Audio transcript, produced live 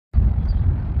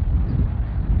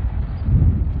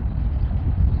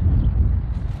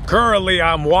Currently,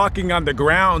 I'm walking on the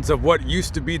grounds of what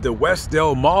used to be the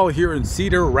Westdale Mall here in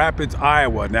Cedar Rapids,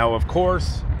 Iowa. Now, of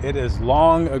course, it is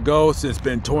long ago since it's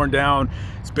been torn down.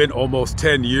 It's been almost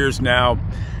 10 years now.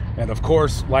 And of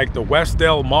course, like the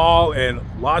Westdale Mall and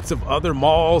lots of other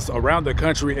malls around the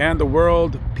country and the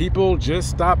world, people just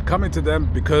stopped coming to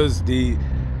them because the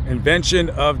invention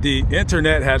of the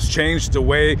internet has changed the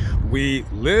way we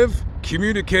live,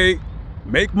 communicate,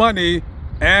 make money,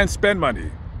 and spend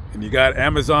money. And you got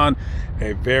Amazon,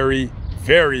 a very,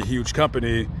 very huge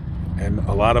company. And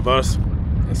a lot of us,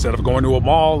 instead of going to a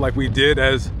mall like we did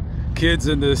as kids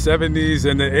in the 70s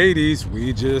and the 80s,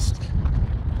 we just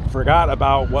forgot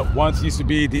about what once used to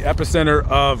be the epicenter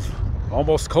of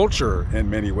almost culture in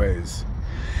many ways.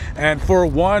 And for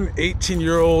one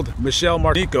 18-year-old Michelle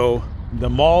Martico, the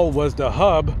mall was the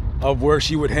hub of where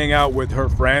she would hang out with her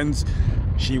friends.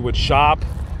 She would shop,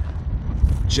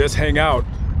 just hang out.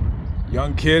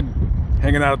 Young kid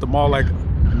hanging out at the mall like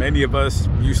many of us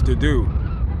used to do.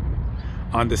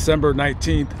 On December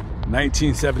 19th,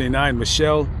 1979,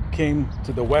 Michelle came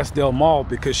to the Westdale Mall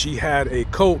because she had a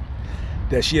coat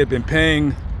that she had been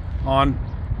paying on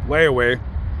layaway.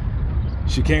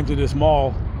 She came to this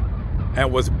mall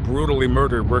and was brutally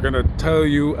murdered. We're gonna tell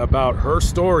you about her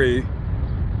story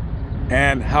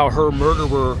and how her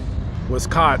murderer was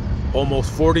caught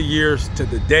almost 40 years to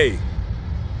the day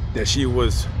that she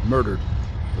was murdered.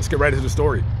 Let's get right into the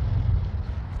story.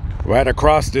 Right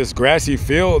across this grassy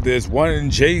field is one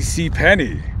J.C.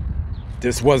 Penney.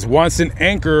 This was once an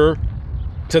anchor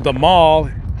to the mall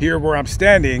here where I'm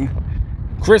standing.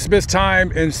 Christmas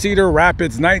time in Cedar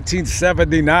Rapids,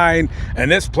 1979,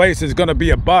 and this place is gonna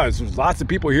be a buzz. There's lots of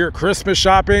people here Christmas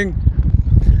shopping.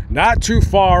 Not too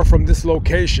far from this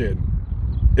location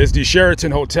is the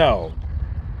Sheraton Hotel.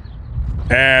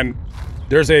 And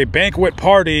there's a banquet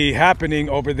party happening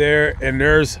over there, and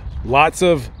there's lots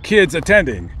of kids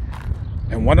attending.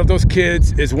 And one of those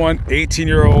kids is one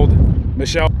 18-year-old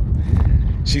Michelle.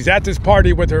 She's at this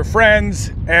party with her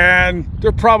friends, and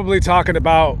they're probably talking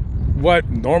about what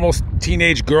normal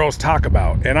teenage girls talk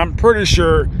about. And I'm pretty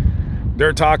sure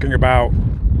they're talking about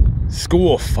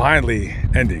school finally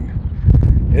ending.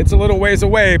 It's a little ways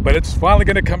away, but it's finally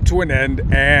gonna come to an end.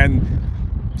 And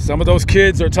some of those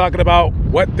kids are talking about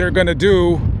what they're gonna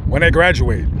do when they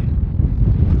graduate.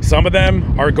 Some of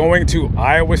them are going to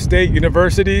Iowa State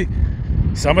University.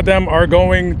 Some of them are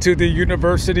going to the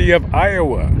University of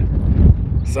Iowa.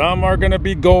 Some are gonna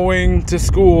be going to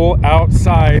school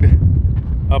outside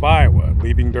of Iowa,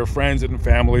 leaving their friends and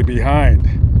family behind.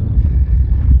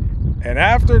 And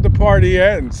after the party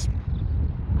ends,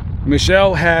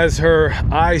 Michelle has her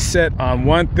eyes set on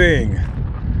one thing,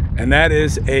 and that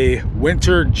is a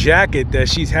winter jacket that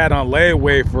she's had on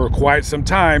layaway for quite some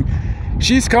time.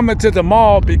 She's coming to the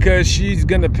mall because she's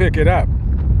gonna pick it up.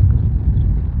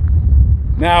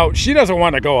 Now, she doesn't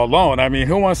want to go alone. I mean,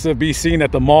 who wants to be seen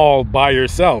at the mall by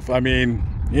yourself? I mean,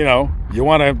 you know, you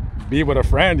want to be with a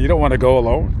friend, you don't want to go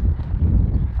alone.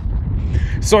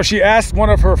 So she asked one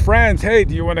of her friends, hey,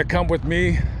 do you want to come with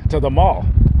me to the mall?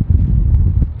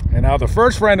 And now the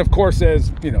first friend, of course,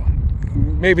 says, you know,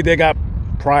 maybe they got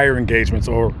prior engagements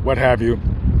or what have you.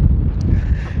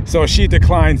 So she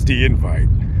declines the invite.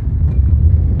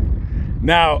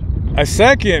 Now, a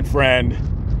second friend,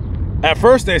 at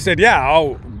first they said, yeah,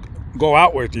 I'll go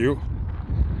out with you.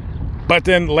 But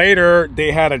then later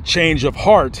they had a change of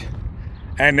heart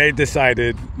and they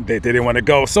decided they didn't want to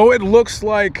go. So it looks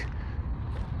like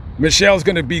Michelle's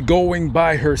going to be going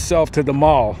by herself to the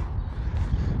mall.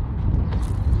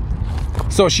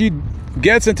 So she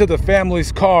gets into the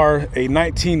family's car, a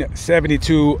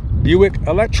 1972 Buick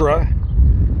Electra,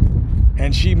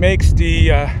 and she makes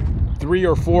the 3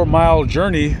 or 4 mile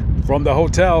journey from the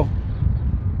hotel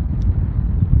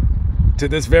to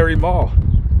this very mall.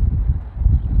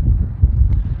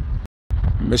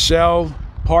 Michelle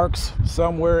parks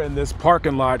somewhere in this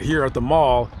parking lot here at the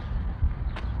mall.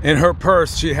 In her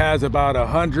purse, she has about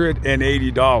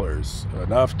 $180,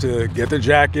 enough to get the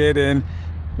jacket and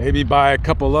maybe buy a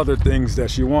couple other things that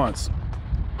she wants.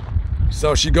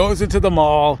 So she goes into the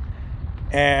mall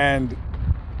and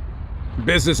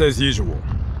business as usual.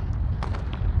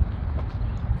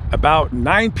 About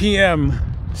 9 p.m.,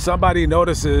 somebody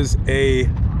notices a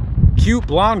cute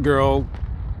blonde girl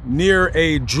near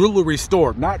a jewelry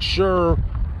store. Not sure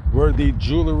where the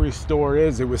jewelry store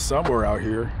is. It was somewhere out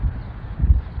here.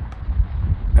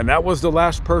 And that was the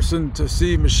last person to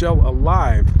see Michelle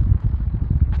alive.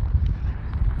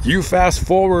 You fast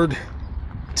forward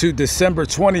to December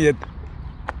 20th,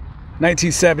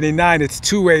 1979. It's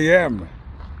 2 a.m.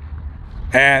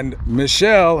 and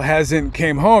Michelle hasn't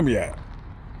came home yet.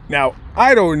 Now,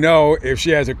 I don't know if she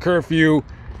has a curfew.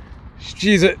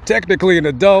 She's technically an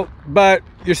adult, but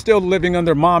you're still living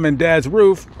under mom and dad's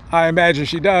roof. I imagine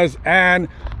she does. And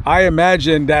I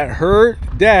imagine that her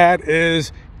dad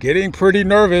is getting pretty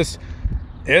nervous.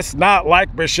 It's not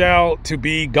like Michelle to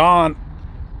be gone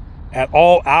at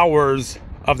all hours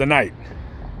of the night.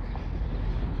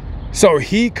 So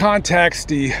he contacts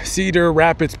the Cedar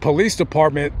Rapids Police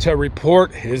Department to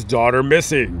report his daughter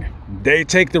missing. They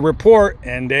take the report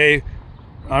and they,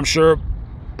 I'm sure,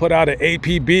 put out an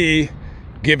APB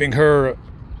giving her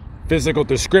physical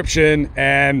description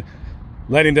and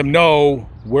letting them know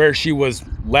where she was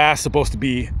last supposed to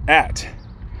be at.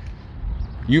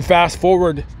 You fast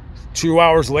forward 2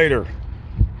 hours later,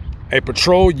 a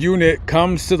patrol unit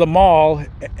comes to the mall,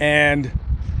 and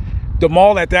the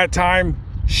mall at that time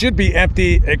should be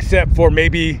empty except for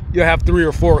maybe you have 3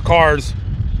 or 4 cars,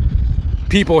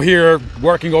 people here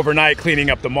working overnight cleaning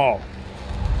up the mall.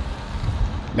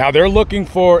 Now they're looking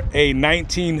for a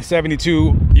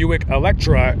 1972 Buick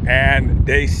Electra, and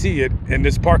they see it in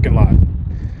this parking lot.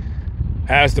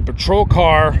 As the patrol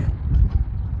car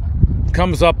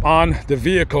comes up on the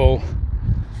vehicle,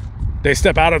 they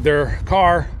step out of their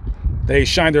car, they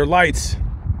shine their lights,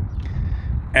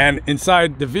 and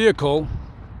inside the vehicle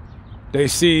they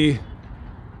see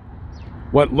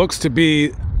what looks to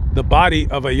be the body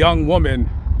of a young woman,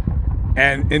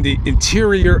 and in the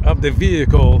interior of the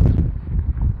vehicle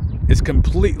is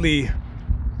completely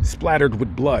splattered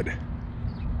with blood.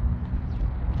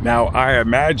 Now, I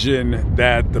imagine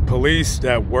that the police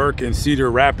that work in Cedar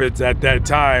Rapids at that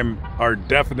time are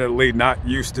definitely not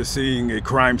used to seeing a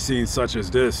crime scene such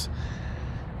as this.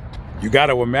 You got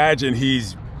to imagine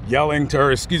he's yelling to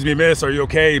her, "Excuse me, miss, are you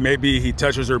okay?" Maybe he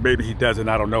touches her, maybe he doesn't,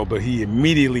 I don't know, but he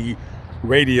immediately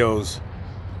radios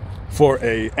for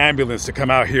an ambulance to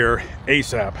come out here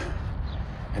ASAP.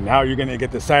 And now you're gonna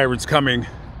get the sirens coming.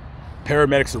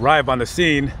 Paramedics arrive on the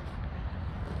scene.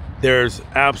 There's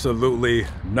absolutely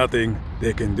nothing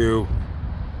they can do.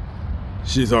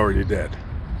 She's already dead.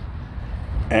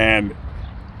 And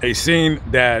a scene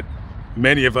that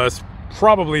many of us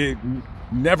probably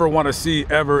never want to see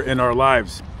ever in our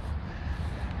lives.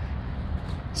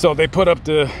 So they put up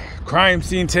the crime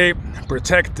scene tape,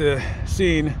 protect the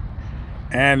scene,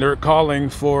 and they're calling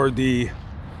for the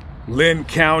Lynn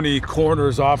County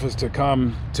Coroner's Office to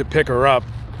come to pick her up.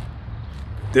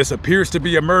 This appears to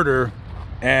be a murder,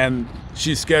 and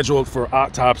she's scheduled for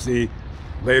autopsy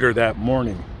later that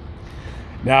morning.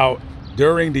 Now,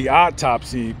 during the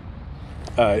autopsy,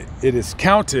 it is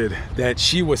counted that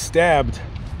she was stabbed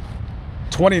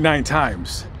 29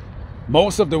 times.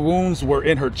 Most of the wounds were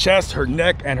in her chest, her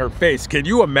neck, and her face. Can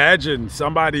you imagine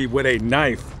somebody with a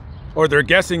knife, or they're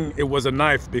guessing it was a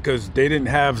knife because they didn't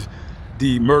have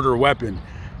the murder weapon,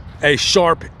 a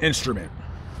sharp instrument,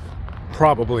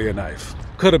 probably a knife.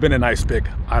 Could have been an ice pick,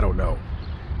 I don't know.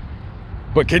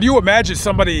 But can you imagine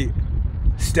somebody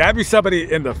stabbing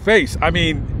somebody in the face? I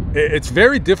mean, it's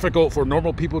very difficult for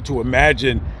normal people to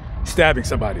imagine stabbing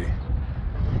somebody.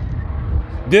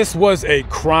 This was a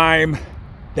crime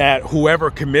that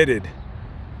whoever committed,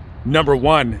 number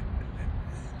one,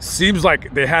 seems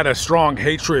like they had a strong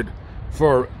hatred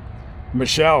for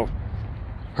Michelle.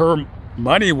 Her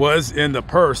money was in the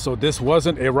purse, so this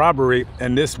wasn't a robbery,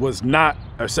 and this was not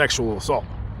a sexual assault.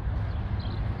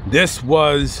 This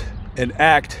was an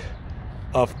act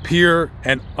of pure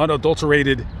and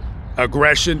unadulterated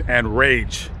aggression and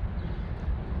rage.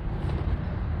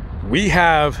 We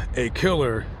have a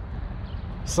killer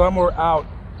somewhere out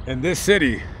in this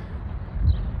city,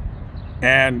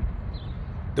 and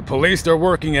the police, they're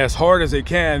working as hard as they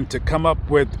can to come up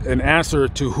with an answer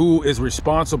to who is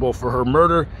responsible for her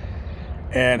murder.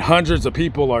 And hundreds of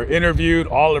people are interviewed,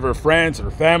 all of her friends, her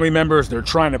family members. They're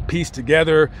trying to piece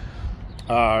together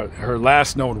her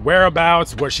last known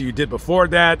whereabouts, what she did before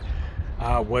that.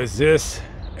 Was this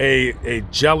a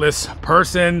jealous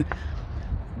person?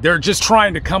 They're just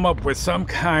trying to come up with some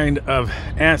kind of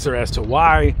answer as to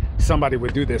why somebody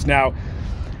would do this. Now,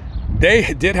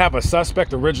 they did have a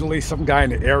suspect originally. Some guy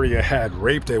in the area had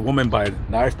raped a woman by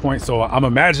knife point, so I'm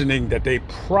imagining that they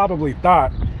probably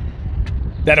thought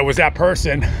that it was that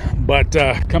person, but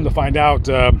come to find out,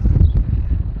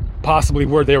 possibly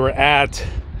where they were at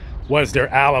was their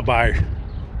alibi.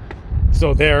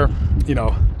 So they're, you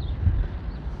know,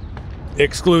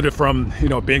 excluded from, you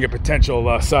know, being a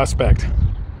potential suspect.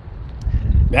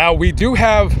 Now, we do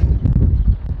have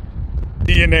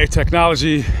DNA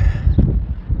technology,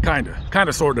 kind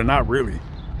of, sort of, not really.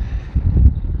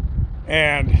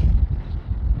 And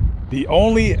the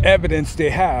only evidence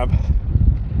they have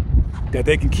that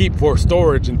they can keep for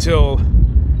storage until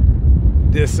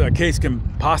this case can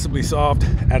possibly solved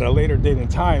at a later date and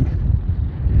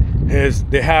time is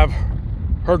they have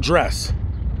her dress,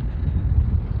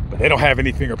 but they don't have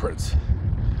any fingerprints.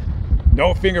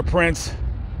 No fingerprints,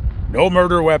 no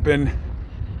murder weapon.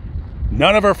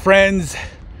 None of her friends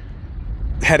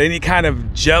had any kind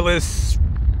of jealous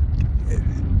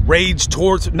rage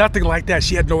towards, nothing like that.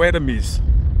 She had no enemies.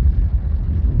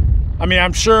 I mean,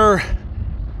 I'm sure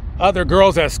other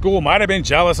girls at school might have been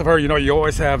jealous of her. You know, you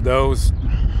always have those.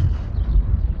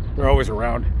 They're always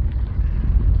around.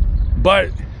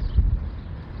 But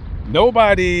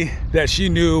nobody that she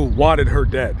knew wanted her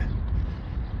dead.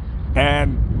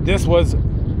 And this was,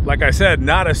 like I said,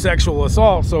 not a sexual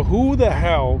assault. So who the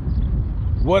hell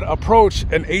would approach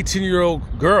an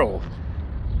 18-year-old girl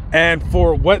and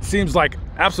for what seems like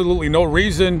absolutely no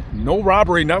reason, no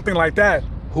robbery, nothing like that?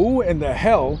 Who in the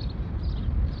hell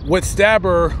would stab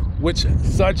her with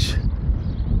such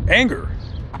anger?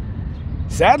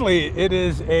 Sadly, it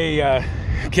is a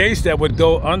case that would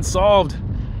go unsolved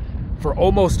for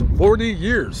almost 40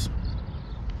 years.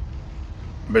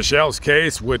 Michelle's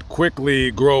case would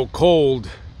quickly grow cold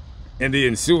in the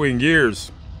ensuing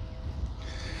years.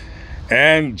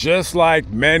 And just like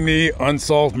many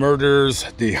unsolved murders,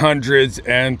 the hundreds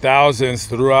and thousands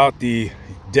throughout the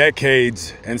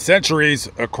decades and centuries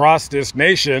across this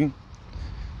nation,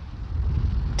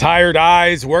 tired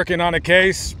eyes working on a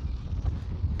case,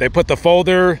 they put the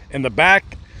folder in the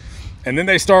back, and then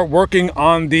they start working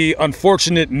on the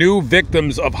unfortunate new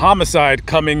victims of homicide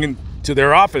coming to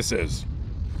their offices.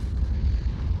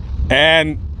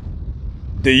 And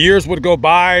the years would go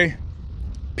by.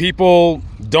 People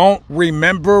don't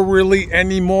remember really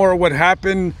anymore what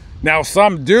happened. Now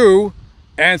some do,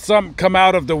 and some come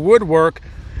out of the woodwork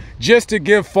just to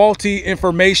give faulty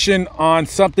information on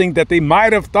something that they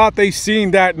might have thought they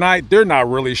seen that night. They're not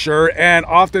really sure. And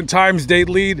oftentimes they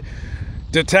lead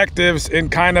detectives in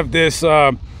kind of this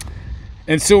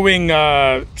ensuing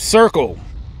circle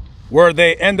where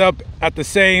they end up at the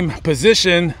same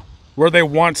position where they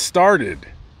once started.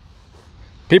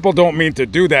 People don't mean to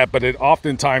do that, but it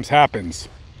oftentimes happens.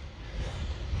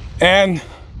 And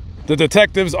the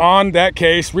detectives on that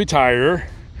case retire,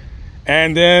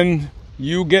 and then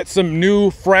you get some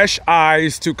new, fresh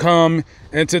eyes to come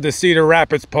into the Cedar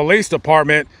Rapids Police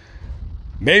Department.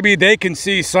 Maybe they can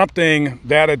see something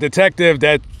that a detective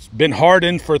that's been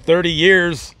hardened for 30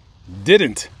 years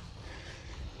didn't.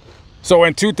 So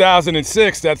in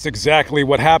 2006, that's exactly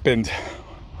what happened.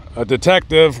 A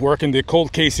detective working the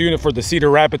cold case unit for the Cedar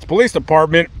Rapids Police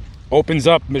Department opens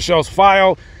up Michelle's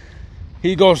file.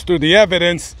 He goes through the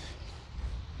evidence,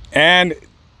 and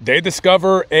they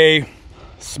discover a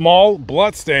small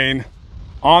blood stain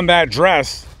on that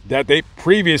dress that they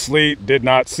previously did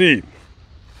not see.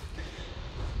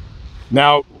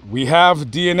 Now, we have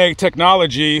DNA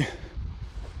technology,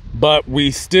 but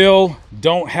we still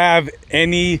don't have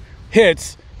any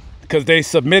hits because they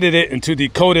submitted it into the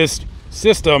CODIS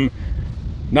system.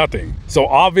 Nothing. So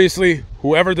obviously,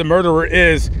 whoever the murderer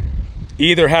is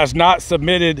either has not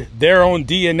submitted their own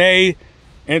DNA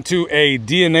into a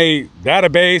DNA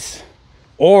database,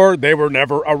 or they were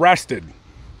never arrested.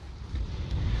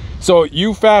 So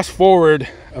you fast forward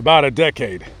about a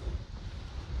decade.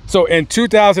 So in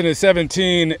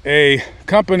 2017, a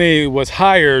company was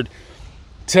hired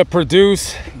to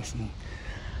produce,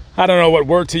 I don't know what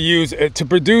word to use, to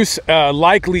produce a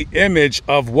likely image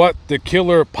of what the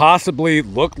killer possibly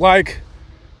looked like,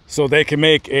 so they can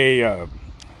make a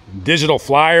digital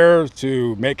flyer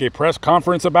to make a press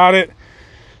conference about it.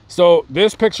 So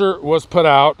this picture was put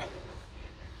out,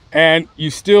 and you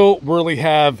still really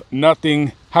have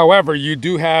nothing. However, you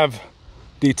do have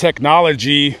the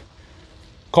technology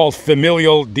called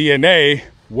familial DNA,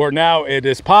 where now it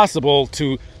is possible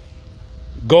to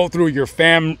go through your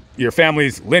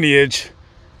family's lineage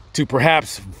to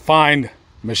perhaps find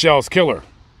Michelle's killer.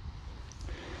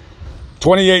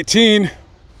 2018,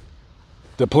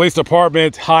 the police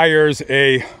department hires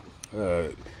a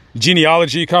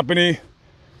genealogy company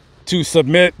to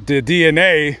submit the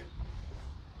DNA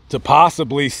to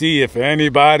possibly see if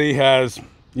anybody has,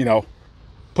 you know,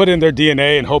 put in their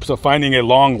DNA in hopes of finding a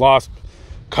long lost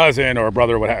cousin or a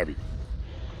brother, what have you.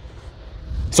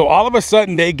 So all of a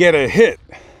sudden they get a hit.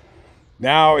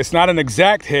 Now it's not an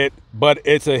exact hit, but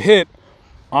it's a hit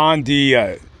on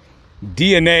the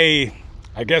DNA,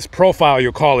 I guess, profile,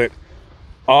 you'll call it,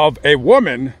 of a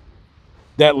woman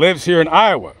that lives here in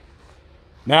Iowa.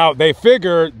 Now they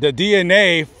figure the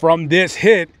DNA from this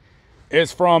hit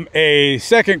is from a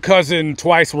second cousin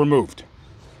twice removed.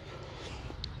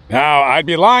 Now, I'd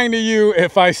be lying to you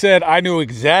if I said I knew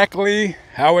exactly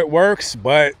how it works,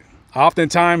 but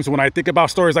Oftentimes when I think about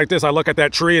stories like this, I look at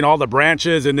that tree and all the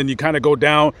branches, and then you kind of go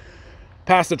down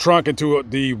past the trunk into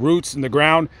the roots in the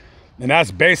ground. And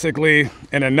that's basically,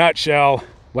 in a nutshell,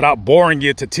 without boring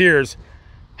you to tears,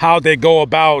 how they go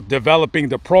about developing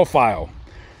the profile.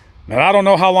 And I don't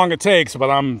know how long it takes, but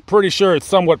I'm pretty sure it's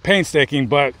somewhat painstaking.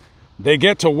 But they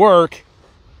get to work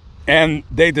and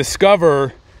they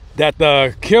discover that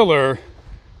the killer,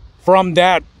 from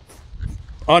that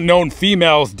unknown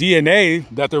female's DNA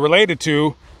that they're related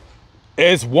to,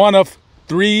 is one of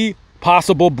 3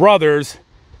 possible brothers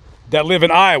that live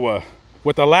in Iowa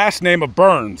with the last name of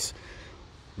Burns.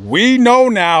 We know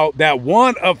now that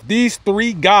one of these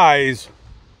 3 guys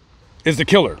is the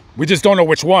killer. We just don't know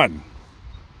which one.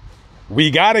 We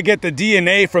got to get the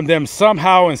DNA from them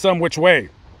somehow, in some which way.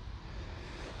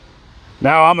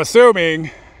 Now, I'm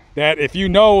assuming that if you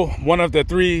know one of the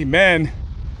 3 men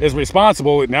is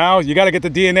responsible, now you got to get the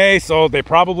DNA. So they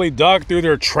probably dug through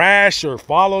their trash or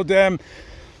followed them.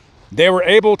 They were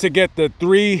able to get the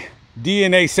 3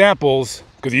 DNA samples,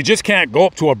 because you just can't go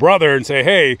up to a brother and say,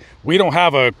 hey, we don't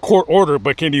have a court order,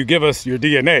 but can you give us your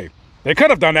DNA? They could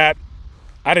have done that.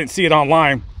 I didn't see it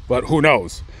online, but who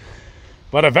knows?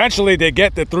 But eventually they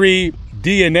get the 3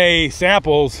 DNA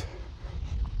samples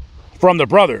from the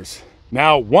brothers.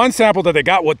 Now, one sample that they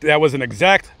got that was an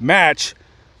exact match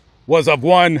was of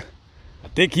one, I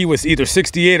think he was either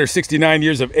 68 or 69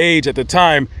 years of age at the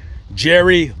time,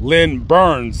 Jerry Lynn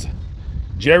Burns.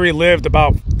 Jerry lived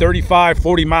about 35,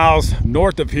 40 miles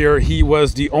north of here. He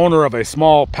was the owner of a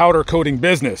small powder coating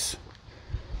business.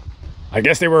 I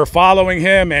guess they were following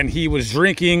him, and he was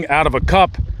drinking out of a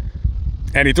cup,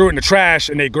 and he threw it in the trash,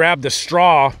 and they grabbed the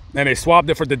straw and they swabbed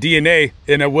it for the DNA,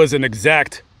 and it was an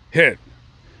exact hit.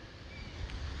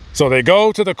 So they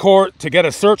go to the court to get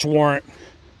a search warrant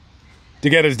to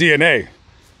get his DNA.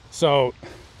 So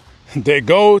they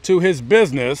go to his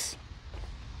business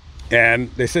and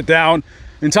they sit down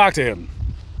and talk to him.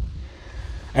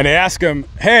 And they ask him,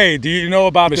 hey, do you know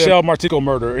about Michelle Martico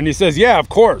murder? And he says, yeah, of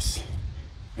course.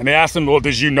 And they asked him, well,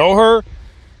 did you know her?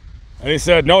 And he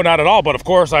said, no, not at all. But of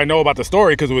course I know about the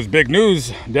story because it was big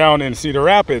news down in Cedar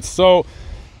Rapids. So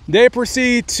they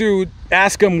proceed to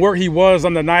ask him where he was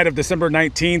on the night of December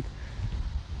 19th,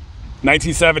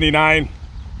 1979.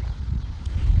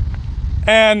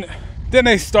 And then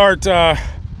they start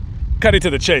cutting to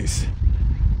the chase.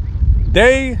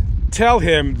 They tell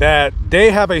him that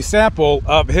they have a sample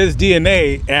of his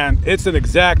DNA and it's an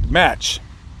exact match.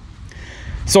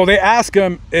 So they ask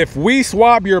him, if we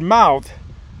swab your mouth,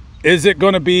 is it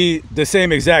going to be the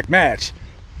same exact match?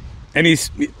 And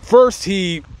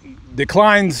he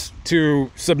declines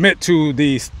to submit to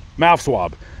the mouth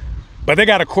swab, but they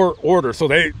got a court order. So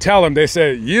they tell him, they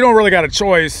say, you don't really got a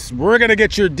choice. We're going to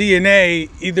get your DNA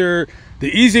either the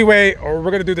easy way or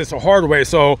we're going to do this a hard way.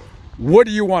 So what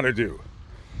do you want to do?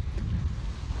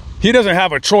 He doesn't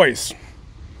have a choice.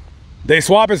 They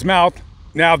swab his mouth.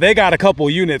 Now they got a couple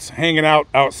units hanging out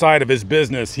outside of his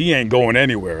business. He ain't going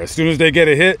anywhere. As soon as they get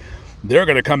a hit, they're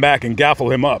going to come back and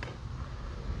gaffle him up.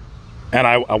 And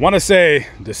I want to say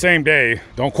the same day,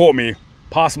 don't quote me,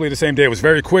 possibly the same day. It was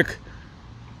very quick.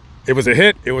 It was a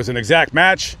hit. It was an exact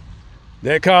match.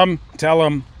 They come, tell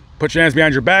him, put your hands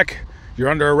behind your back. You're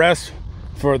under arrest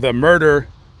for the murder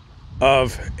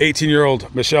of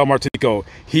 18-year-old Michelle Martico.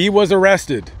 He was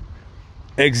arrested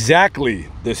exactly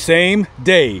the same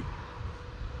day,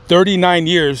 39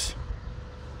 years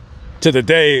to the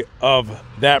day of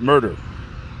that murder.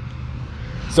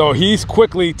 So he's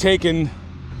quickly taken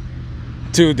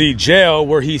to the jail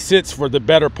where he sits for the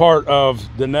better part of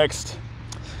the next,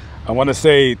 I want to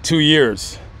say, 2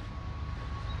 years.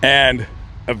 And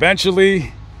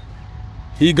eventually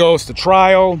he goes to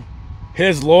trial.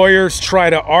 His lawyers try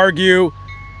to argue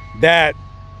that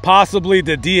possibly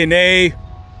the DNA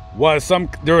was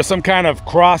there was some kind of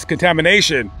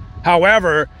cross-contamination.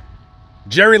 However,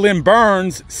 Jerry Lynn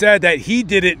Burns said that he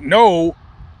didn't know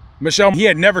Michelle. He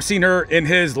had never seen her in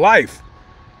his life.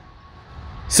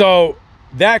 So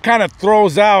that kind of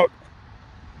throws out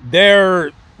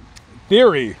their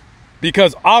theory,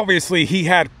 because obviously he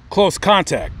had close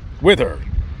contact with her.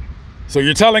 So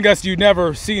you're telling us you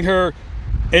never seen her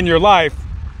in your life,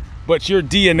 but your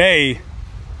DNA,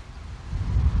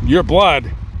 your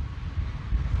blood,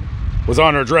 was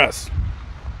on her dress.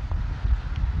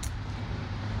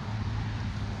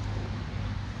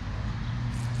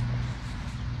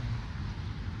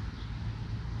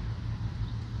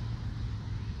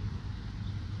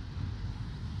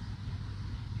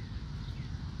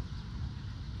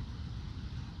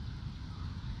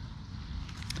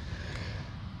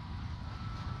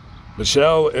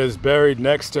 Michelle is buried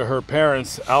next to her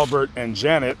parents, Albert and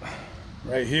Janet,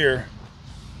 right here.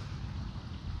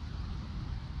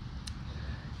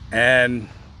 And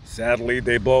sadly,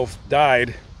 they both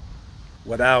died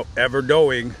without ever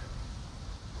knowing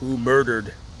who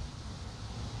murdered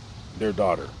their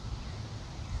daughter.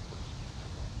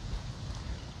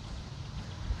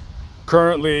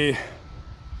 Currently,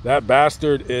 that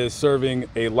bastard is serving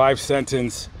a life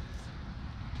sentence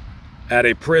at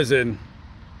a prison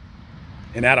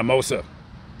in Atamosa.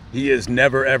 He is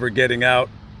never ever getting out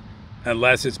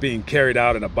unless it's being carried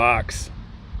out in a box.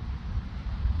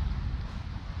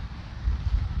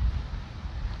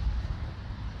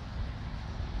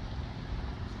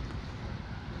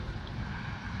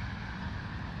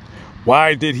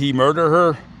 Why did he murder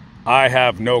her? I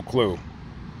have no clue.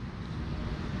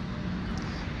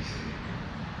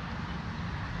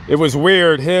 It was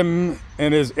weird, him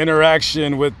and his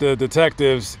interaction with the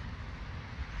detectives.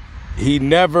 He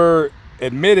never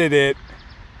admitted it,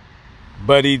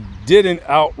 but he didn't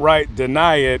outright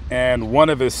deny it. And one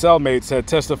of his cellmates had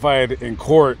testified in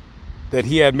court that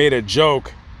he had made a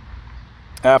joke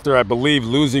after, I believe,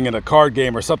 losing in a card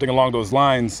game or something along those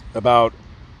lines about,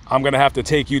 I'm gonna have to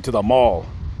take you to the mall.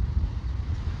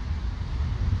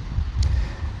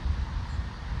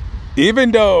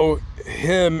 Even though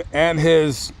him and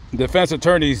his defense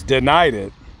attorneys denied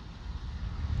it,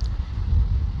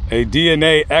 a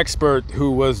DNA expert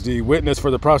who was the witness for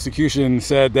the prosecution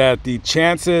said that the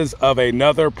chances of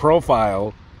another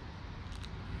profile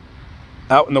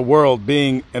out in the world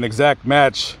being an exact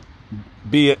match,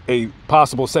 be it a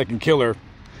possible second killer,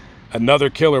 another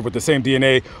killer with the same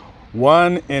DNA,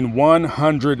 1 in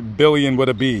 100 billion would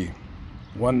it be?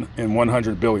 1 in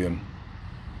 100 billion.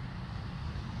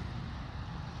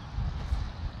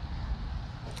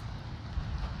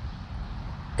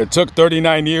 It took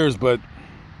 39 years, but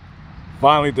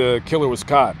finally the killer was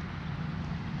caught.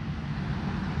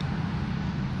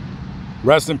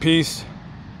 Rest in peace.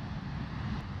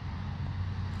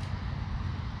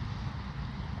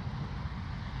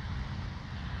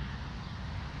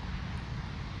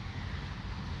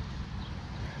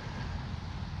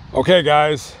 Okay,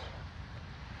 guys,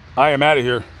 I am out of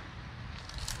here.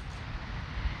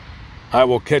 I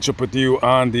will catch up with you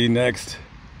on the next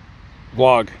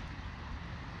vlog.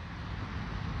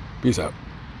 Peace out.